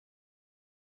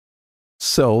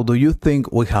So, do you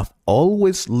think we have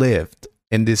always lived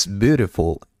in this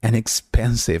beautiful and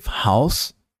expensive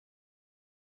house?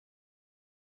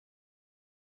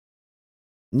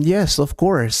 Yes, of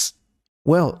course.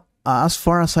 Well, as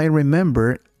far as I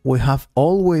remember, we have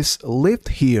always lived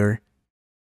here.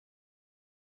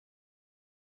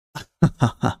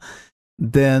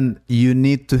 Then you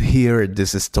need to hear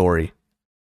this story.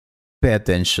 Pay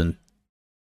attention.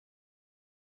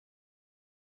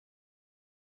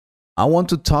 I want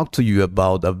to talk to you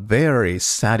about a very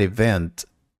sad event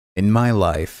in my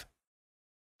life.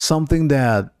 Something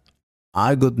that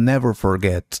I could never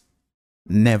forget.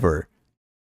 Never.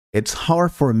 It's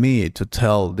hard for me to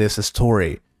tell this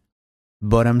story,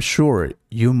 but I'm sure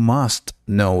you must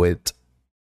know it.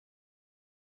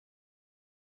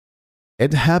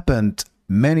 It happened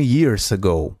many years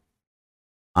ago.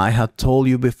 I had told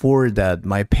you before that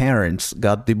my parents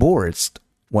got divorced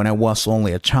when I was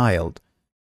only a child.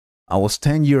 I was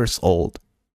 10 years old.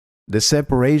 The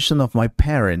separation of my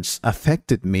parents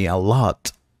affected me a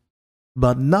lot,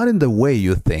 but not in the way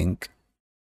you think.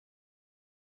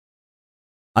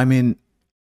 I mean,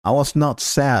 I was not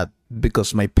sad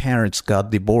because my parents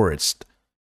got divorced.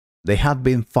 They had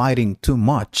been fighting too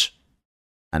much,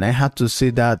 and I had to see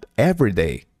that every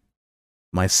day.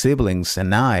 My siblings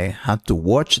and I had to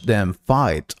watch them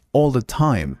fight all the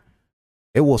time.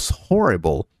 It was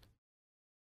horrible.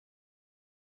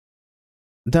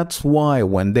 That's why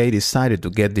when they decided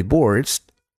to get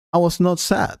divorced, I was not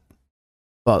sad.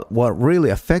 But what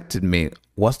really affected me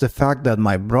was the fact that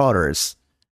my brothers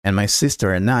and my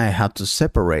sister and I had to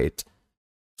separate.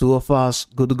 Two of us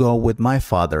could go with my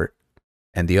father,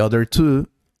 and the other two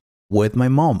with my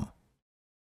mom.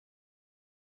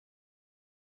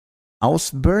 I was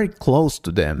very close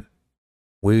to them.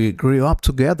 We grew up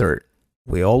together.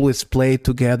 We always played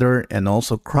together and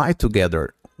also cried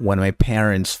together when my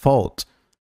parents fought.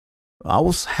 I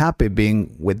was happy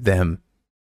being with them.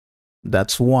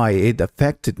 That's why it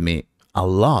affected me a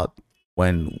lot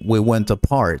when we went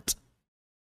apart.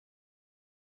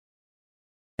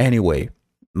 Anyway,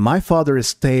 my father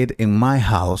stayed in my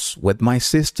house with my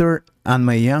sister and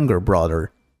my younger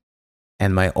brother,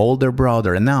 and my older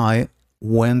brother and I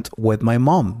went with my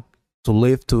mom to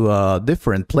live to a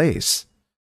different place.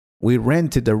 We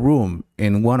rented a room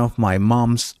in one of my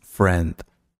mom's friend.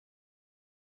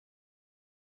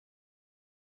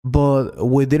 But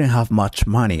we didn't have much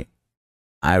money.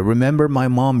 I remember my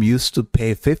mom used to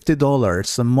pay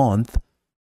 $50 a month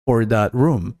for that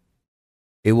room.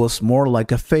 It was more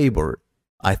like a favor,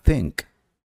 I think,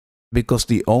 because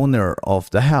the owner of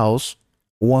the house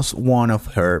was one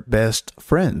of her best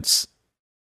friends.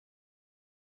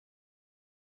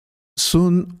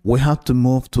 Soon we had to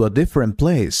move to a different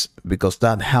place because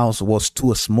that house was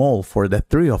too small for the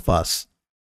three of us.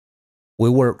 We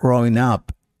were growing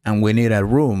up and we needed a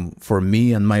room for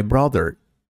me and my brother.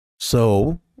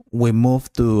 So we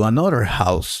moved to another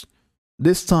house.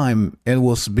 This time it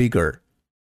was bigger.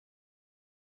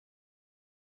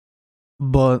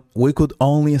 But we could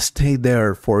only stay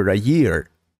there for a year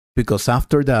because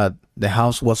after that the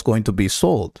house was going to be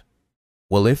sold.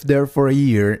 We lived there for a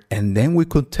year and then we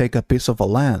could take a piece of a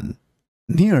land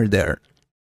near there.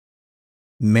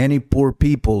 Many poor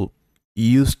people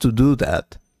used to do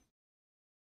that.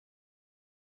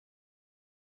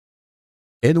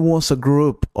 It was a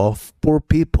group of poor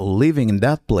people living in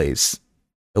that place.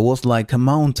 It was like a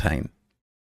mountain.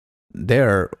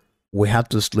 There, we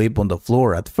had to sleep on the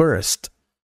floor at first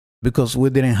because we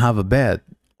didn't have a bed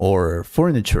or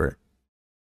furniture.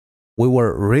 We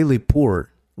were really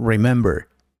poor, remember.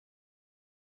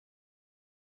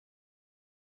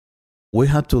 We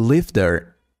had to live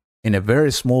there in a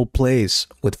very small place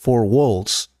with four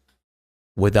walls,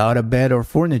 without a bed or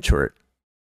furniture.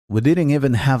 We didn't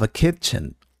even have a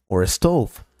kitchen or a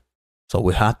stove, so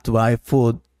we had to buy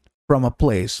food from a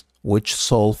place which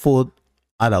sold food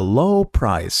at a low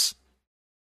price.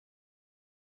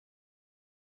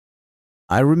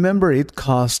 I remember it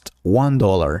cost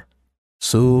 $1,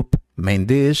 soup, main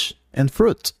dish, and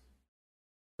fruit.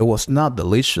 It was not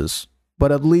delicious,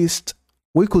 but at least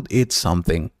we could eat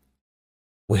something.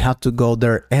 We had to go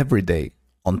there every day,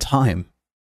 on time.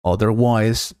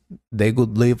 Otherwise, they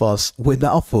could leave us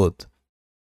without food.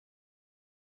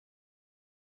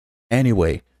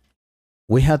 Anyway,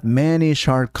 we had many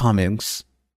shortcomings,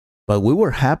 but we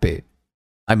were happy.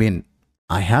 I mean,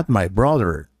 I had my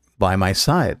brother by my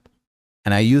side,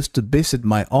 and I used to visit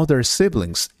my other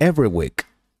siblings every week.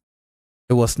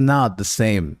 It was not the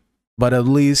same, but at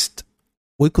least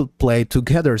we could play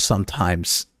together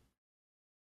sometimes.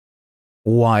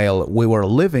 While we were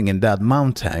living in that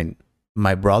mountain,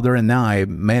 my brother and I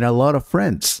made a lot of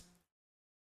friends.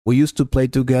 We used to play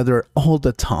together all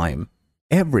the time,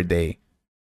 every day.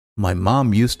 My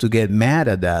mom used to get mad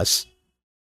at us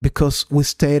because we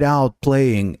stayed out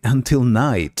playing until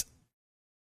night.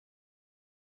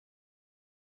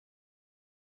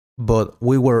 But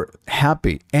we were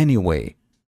happy anyway.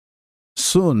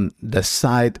 Soon, the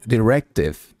side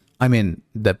directive, I mean,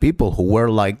 the people who were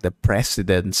like the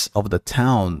presidents of the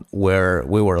town where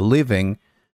we were living,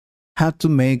 had to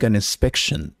make an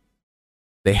inspection.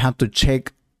 They had to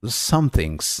check some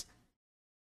things.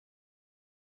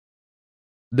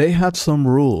 They had some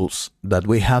rules that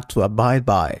we had to abide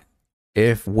by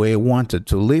if we wanted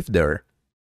to live there.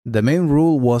 The main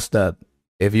rule was that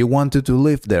if you wanted to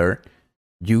live there,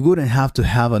 you wouldn't have to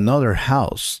have another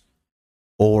house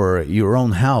or your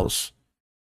own house.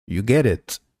 You get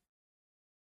it?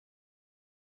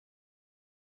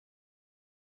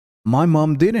 My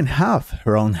mom didn't have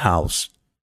her own house.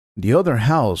 The other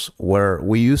house where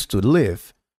we used to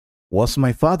live was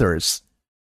my father's,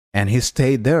 and he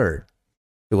stayed there.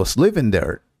 He was living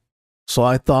there. So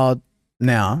I thought,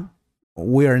 nah,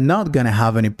 we are not gonna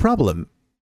have any problem,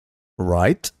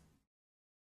 right?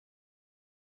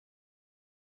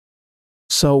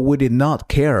 So we did not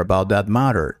care about that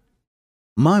matter.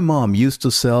 My mom used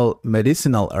to sell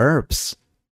medicinal herbs,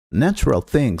 natural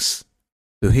things,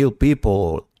 to heal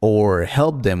people or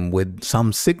help them with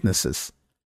some sicknesses.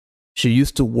 She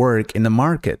used to work in a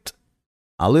market,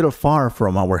 a little far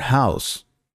from our house.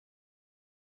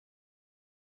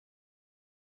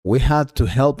 We had to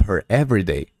help her every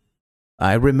day.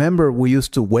 I remember we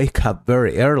used to wake up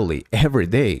very early every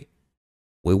day.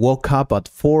 We woke up at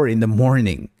 4 in the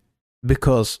morning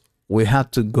because we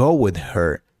had to go with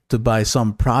her to buy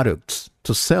some products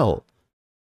to sell.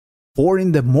 4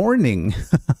 in the morning.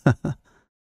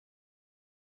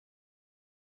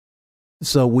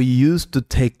 So we used to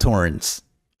take turns.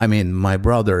 I mean, my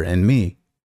brother and me.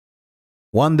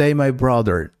 One day my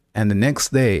brother, and the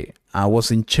next day I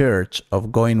was in charge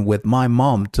of going with my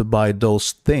mom to buy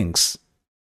those things.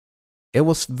 It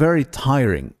was very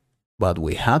tiring, but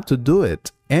we had to do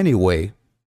it anyway.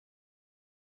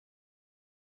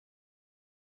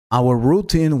 Our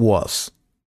routine was,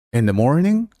 in the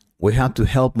morning, we had to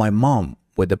help my mom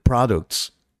with the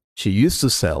products she used to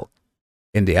sell.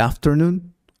 In the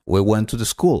afternoon, we went to the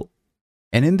school.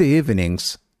 And in the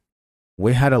evenings,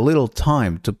 we had a little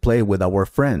time to play with our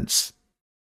friends.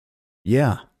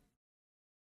 Yeah.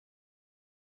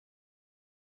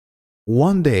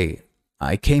 One day,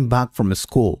 I came back from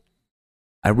school.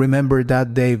 I remember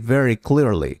that day very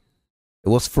clearly. It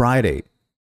was Friday.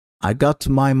 I got to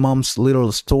my mom's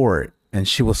little store and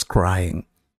she was crying.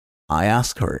 I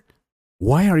asked her,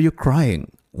 "Why are you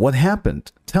crying? What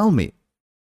happened? Tell me."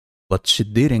 But she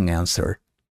didn't answer.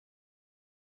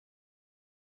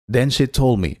 Then she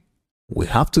told me, "We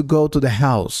have to go to the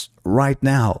house right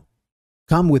now.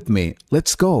 Come with me,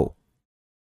 let's go."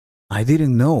 I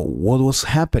didn't know what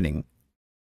was happening.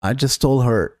 I just told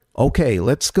her, "Okay,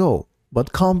 let's go,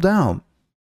 but calm down.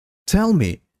 Tell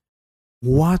me,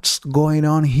 what's going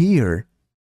on here?"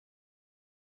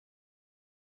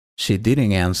 She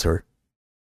didn't answer.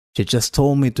 She just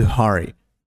told me to hurry.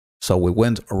 So we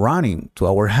went running to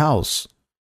our house.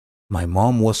 My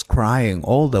mom was crying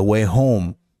all the way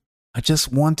home. I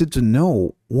just wanted to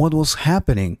know what was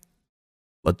happening,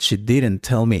 but she didn't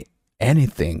tell me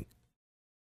anything.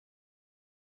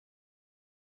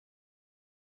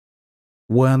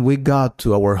 When we got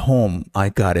to our home, I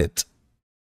got it.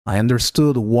 I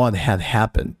understood what had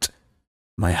happened.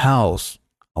 My house,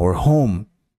 our home,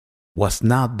 was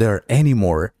not there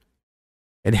anymore.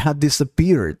 It had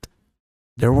disappeared.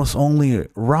 There was only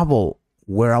rubble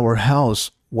where our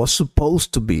house was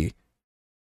supposed to be.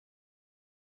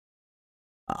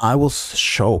 I was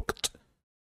shocked.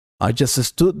 I just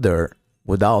stood there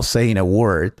without saying a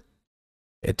word.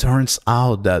 It turns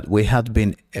out that we had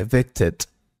been evicted.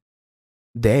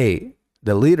 They,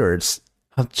 the leaders,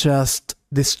 had just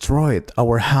destroyed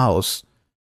our house,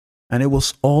 and it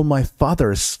was all my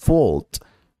father's fault.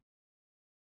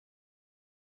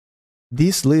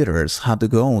 These leaders had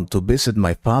gone to visit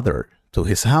my father to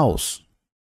his house.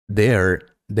 There,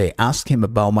 they asked him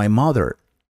about my mother,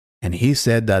 and he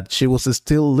said that she was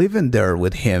still living there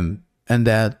with him, and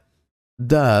that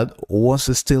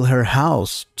was still her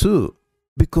house too,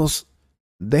 because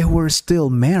they were still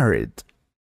married.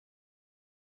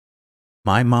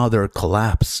 My mother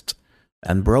collapsed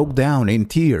and broke down in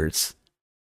tears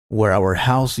where our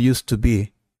house used to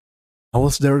be. I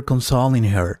was there consoling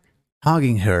her,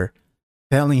 hugging her,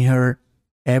 telling her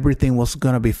everything was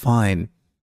gonna be fine.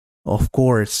 Of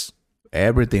course,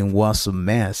 everything was a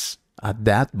mess at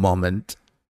that moment.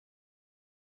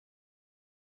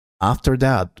 After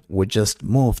that, we just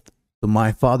moved to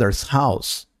my father's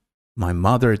house. My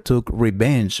mother took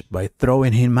revenge by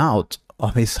throwing him out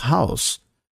of his house.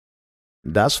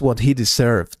 That's what he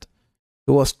deserved.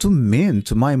 He was too mean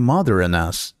to my mother and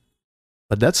us.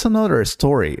 But that's another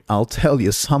story I'll tell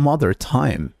you some other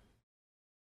time.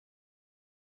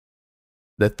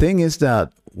 The thing is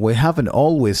that we haven't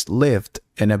always lived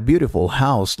in a beautiful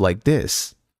house like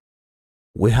this.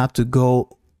 We had to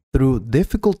go through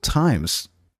difficult times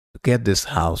to get this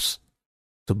house.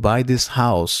 To buy this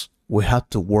house, we had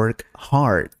to work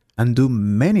hard and do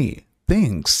many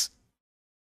things.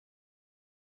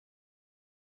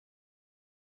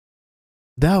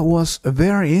 That was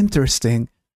very interesting.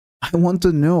 I want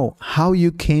to know how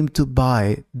you came to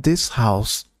buy this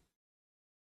house.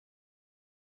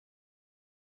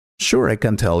 Sure, I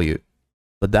can tell you,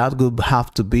 but that would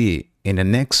have to be in the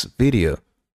next video.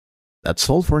 That's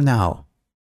all for now.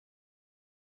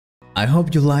 I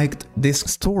hope you liked this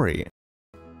story.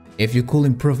 If you could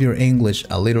improve your English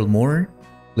a little more,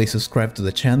 please subscribe to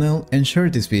the channel and share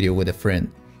this video with a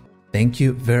friend. Thank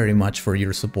you very much for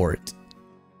your support.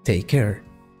 Take care.